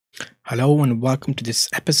Hello and welcome to this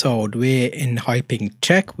episode. We're in Hyping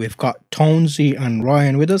Tech. We've got Tonesy and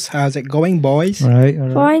Ryan with us. How's it going, boys? All right.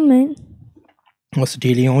 Fine, man. What's the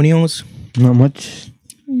dealionios? Not much.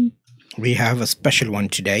 We have a special one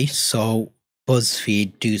today. So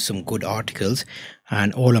BuzzFeed do some good articles,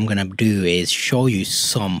 and all I'm gonna do is show you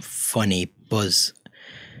some funny BuzzFeed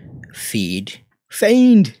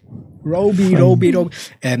fiend. Roby.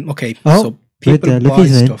 Okay. Oh, so people look buy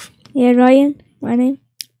his name. stuff. Yeah, Ryan. My name.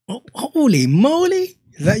 Oh, holy moly!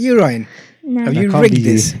 Is that you, Ryan? No. Have That you can't rigged be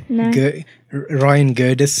this? No. Ryan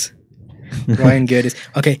Gerdes. Ryan Gerdes.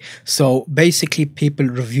 Okay, so basically people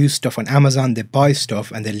review stuff on Amazon, they buy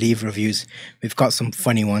stuff and they leave reviews. We've got some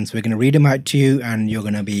funny ones. We're going to read them out to you and you're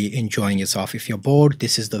going to be enjoying yourself. If you're bored,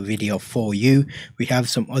 this is the video for you. We have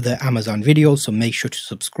some other Amazon videos, so make sure to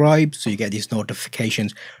subscribe so you get these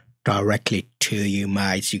notifications directly to you,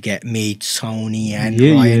 mates. You get me, Sony, and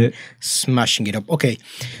Ryan smashing it up. Okay,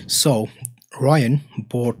 so Ryan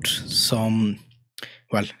bought some,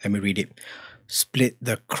 well, let me read it. Split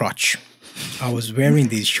the crotch. I was wearing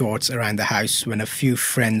these shorts around the house when a few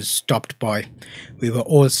friends stopped by. We were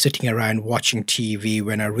all sitting around watching TV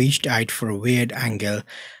when I reached out for a weird angle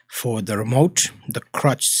for the remote. The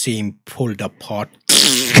crotch seemed pulled apart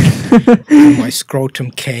and my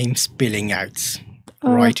scrotum came spilling out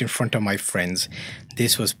right in front of my friends.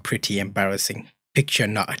 This was pretty embarrassing. Picture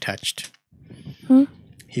not attached. Huh?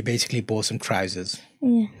 He basically bought some trousers.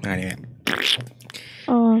 Yeah. Anyway,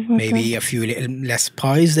 Oh, okay. maybe a few little less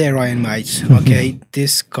pies there, Ryan, mates. Okay,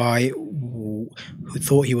 this guy who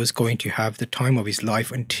thought he was going to have the time of his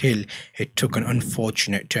life until it took an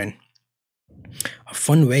unfortunate turn. A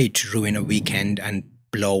fun way to ruin a weekend and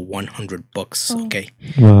blow $100. Okay.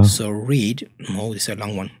 Wow. So read, oh, this is a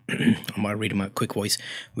long one. I'm gonna read in my quick voice.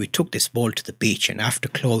 We took this ball to the beach and after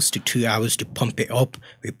close to 2 hours to pump it up,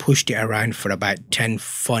 we pushed it around for about 10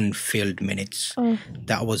 fun-filled minutes.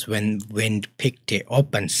 That was when wind picked it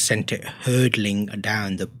up and sent it hurtling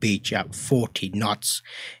down the beach at 40 knots.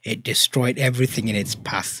 It destroyed everything in its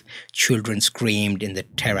path. Children screamed in the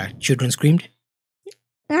terror. Children screamed?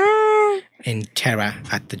 In terror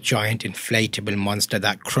at the giant inflatable monster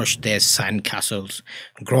that crushed their sandcastles.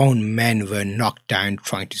 Grown men were knocked down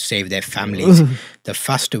trying to save their families. The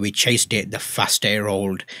faster we chased it, the faster it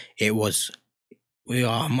rolled. It was...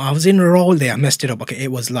 I was in a roll there. I messed it up. Okay,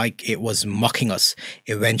 it was like it was mocking us.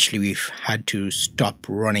 Eventually, we've had to stop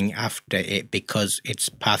running after it because its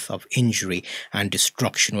path of injury and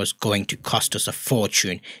destruction was going to cost us a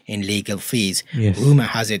fortune in legal fees. Yes. Rumor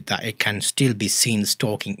has it that it can still be seen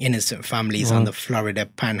stalking innocent families on the Florida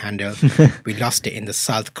Panhandle. We lost it in the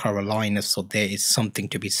South Carolina, so there is something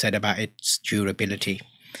to be said about its durability.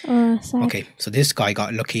 Sad. Okay, so this guy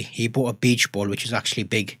got lucky. He bought a beach ball, which is actually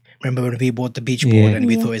big. Remember when we bought the beach ball and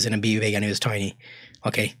we thought it was going to be big and it was tiny?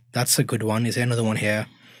 Okay, that's a good one. Is there another one here?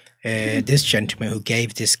 This gentleman who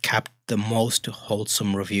gave this cap the most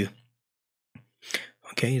wholesome review.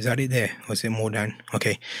 Okay, is that it there? Or is it more down?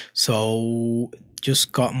 Okay, so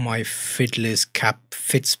just got my fiddler's cap.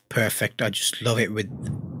 Fits perfect. I just love it with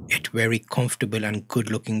it. Very comfortable and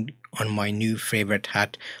good looking on my new favorite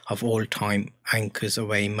hat of all time. Anchors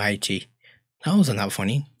away mighty. That wasn't that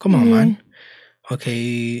funny. Come on, man.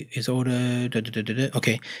 Okay, is order...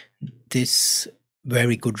 Okay, this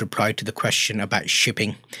very good reply to the question about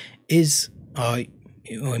shipping is... it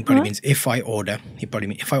probably means if I order...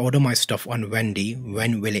 if I order my stuff on Wendy,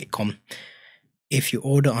 when will it come? If you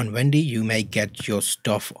order on Wendy, you may get your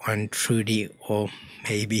stuff on Trudy or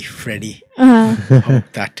maybe Freddy.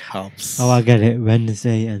 Hope that helps. Oh, I get it.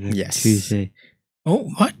 Wednesday and then Yes. Tuesday. Oh,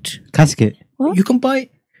 what? Casket. What? You can buy...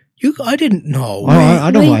 I didn't know. Oh,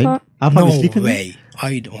 I don't Wait, mind. what? I'll probably No sleep in there.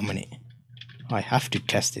 way. One minute. I have to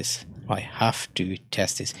test this.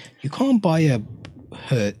 You can't buy a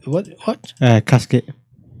what? Casket.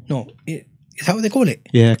 No, is that what they call it?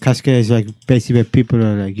 Yeah, casket is like basically where people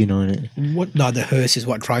are like, in it. What? No, the hearse is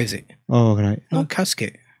what drives it. Oh, right. No,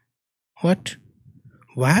 casket. What?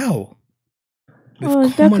 Wow. We've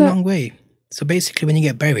Oh, come a that's a- long way. So basically, when you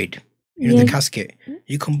get buried, the Yeah. casket,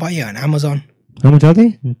 you can buy it on Amazon. How much are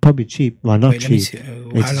they? Probably cheap. Well, not Wait, let me cheap. see. How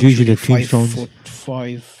It's long usually should it be? 5 4 stones.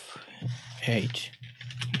 5'8".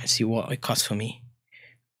 Let's see what it costs for me.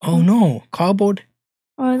 Oh no, cardboard.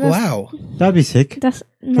 Oh, that's, Wow. That'd be sick That's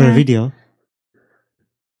for a video.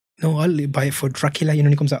 No, I'll buy it for Dracula. When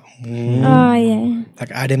he comes out. Oh, yeah.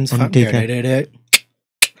 Like Adam's Undertaker. family.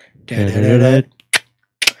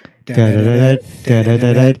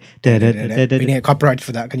 We need a copyright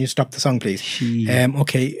for that. Can you stop the song, please?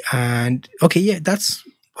 Okay, yeah, that's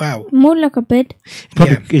wow. More like a bed.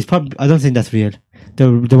 It's probably. I don't think that's real.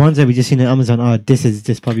 The ones that we just seen on Amazon are this is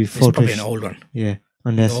just probably It's probably photos. an old one. Yeah.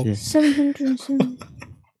 Honestly. 707.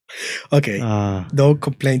 Okay. Ah, No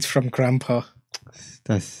complaints from Grandpa.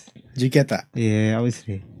 that's Did you get that? yeah.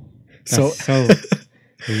 Obviously, So, that's so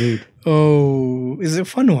rude. oh, is it a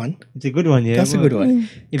fun one? It's a good one, yeah. That's a good one.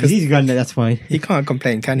 If he's granddad, that's fine. He can't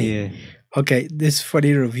complain, can he? Yeah. Okay, this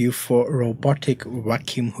funny review for robotic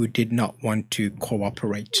vacuum who did not want to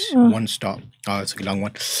cooperate. One star. Oh, it's a long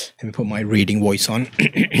one. Let me put my reading voice on.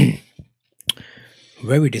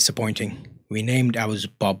 Very disappointing. We named ours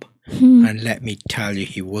Bob, and let me tell you,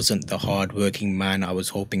 he wasn't the hard-working man I was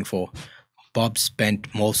hoping for. Bob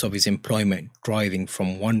spent most of his employment driving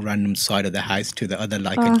from one random side of the house to the other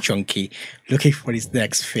like a junkie, looking for his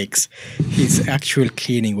next fix. His actual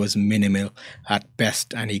cleaning was minimal at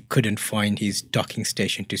best, and he couldn't find his docking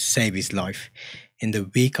station to save his life. In the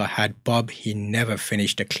week I had Bob, he never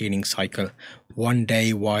finished a cleaning cycle. One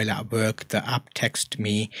day while at work, the app texted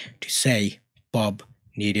me to say Bob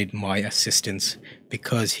needed my assistance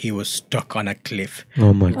because he was stuck on a cliff.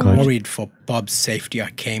 Oh my god. Worried for Bob's safety,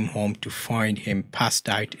 I came home to find him passed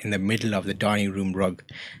out in the middle of the dining room rug.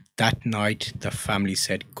 That night, the family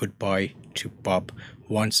said goodbye to Bob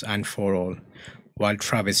once and for all. While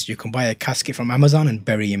Travis, you can buy a casket from Amazon and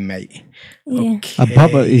bury him, mate. Yeah. Okay.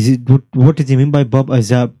 Bob, is it what does he mean by Bob? Is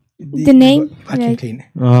that The name? Vacuum Like,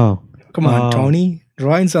 cleaner. oh Come on, Oh. Tony.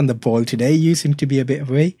 Ryan's on the ball today. You seem to be a bit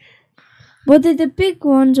away. were they the big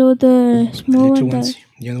ones or the The small little ones? ones.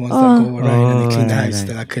 You're the ones that go around and they clean the right, house. right.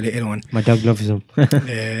 They're like a little one. my dog loves him.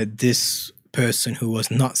 This person who was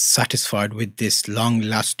not satisfied with this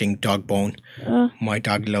long-lasting dog bone. My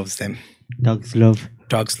dog loves them. Dogs love.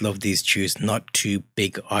 Dogs love these chews, not too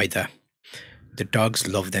big either. The dogs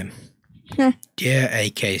love them. Dear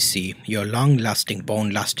AKC, your long-lasting bone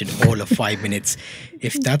lasted all of 5 minutes.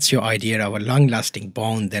 If that's your idea of a long-lasting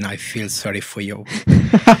bone, then I feel sorry for your wife.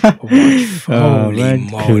 Holy man,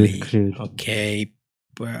 moly. crude. Okay,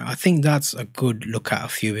 well, I think that's a good look at a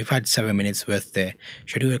few. We've had 7 minutes worth there.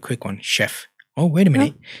 Should I do a quick one? Chef. Oh, wait a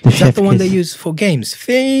minute. The Is that chef the one they kiss. use for games?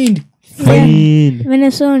 Fiend! Fine. When I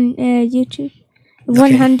saw on YouTube,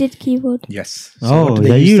 one-handed keyboard. Yes. Oh, what do is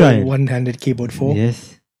they that use you, the Ryan? one-handed keyboard for?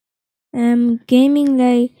 Yes. Gaming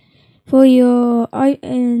like for your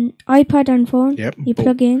iPad and phone. Yep. You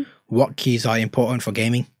plug in What keys are important for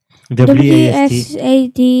gaming? WASD.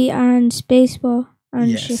 WSAD and spacebar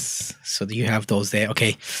and shift. Yes. So you have those there.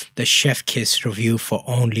 Okay. The Chef Kiss review for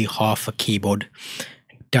only half a keyboard.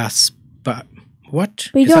 Das, but what?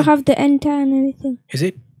 But you Is don't that- have the enter and everything. Is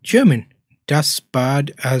it German? Das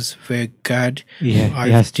bad as wir gad. Yeah, it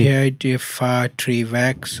I've has to. dared die Fahr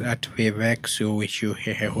Trivex at Vivex, so which you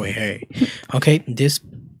hey. Okay, this.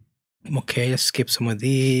 Okay, let's skip some of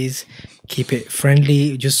these. Keep it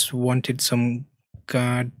friendly. Just wanted some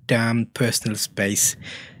goddamn personal space.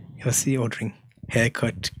 What's the ordering?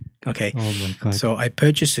 Haircut. Okay. Oh my god. So I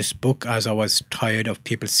purchased this book as I was tired of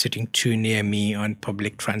people sitting too near me on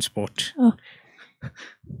public transport. Oh.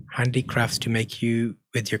 Handicrafts to make you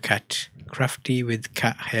with your cat. Crafty with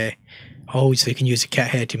cat hair. Oh, so you can use the cat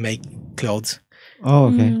hair to make clothes. Oh,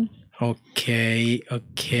 okay. Mm.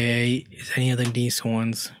 Okay. Is any other these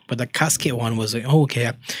ones? But the casket one was like, oh,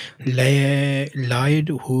 okay. Lied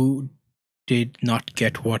who did not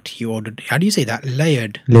get what he ordered. How do you say that?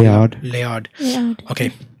 Layered. Layered. Yeah.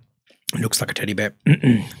 Okay. Looks like a teddy bear.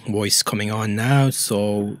 Voice coming on now.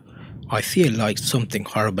 So I feel like something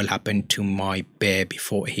horrible happened to my bear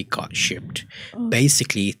before he got shipped.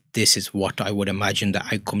 Basically, this is what I would imagine the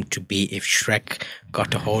outcome to be if Shrek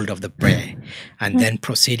got a hold of the bear and then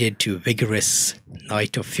proceeded to vigorous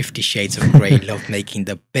night of 50 Shades of Grey love making.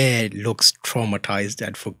 The bear looks traumatized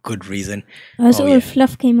and for good reason. Also, Oh, all yeah.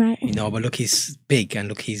 fluff came out. You know, but look, he's big and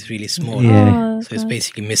look, he's really small. Yeah. Oh, So it's God.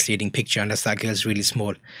 basically misleading picture unless that girl's really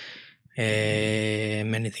small.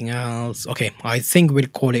 Anything else? Okay, I think we'll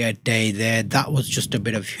call it a day there. That was just a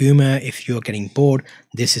bit of humor. If you're getting bored,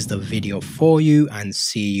 this is the video for you, and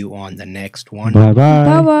see you on the next one. Bye bye.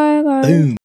 Bye bye, guys. Boom.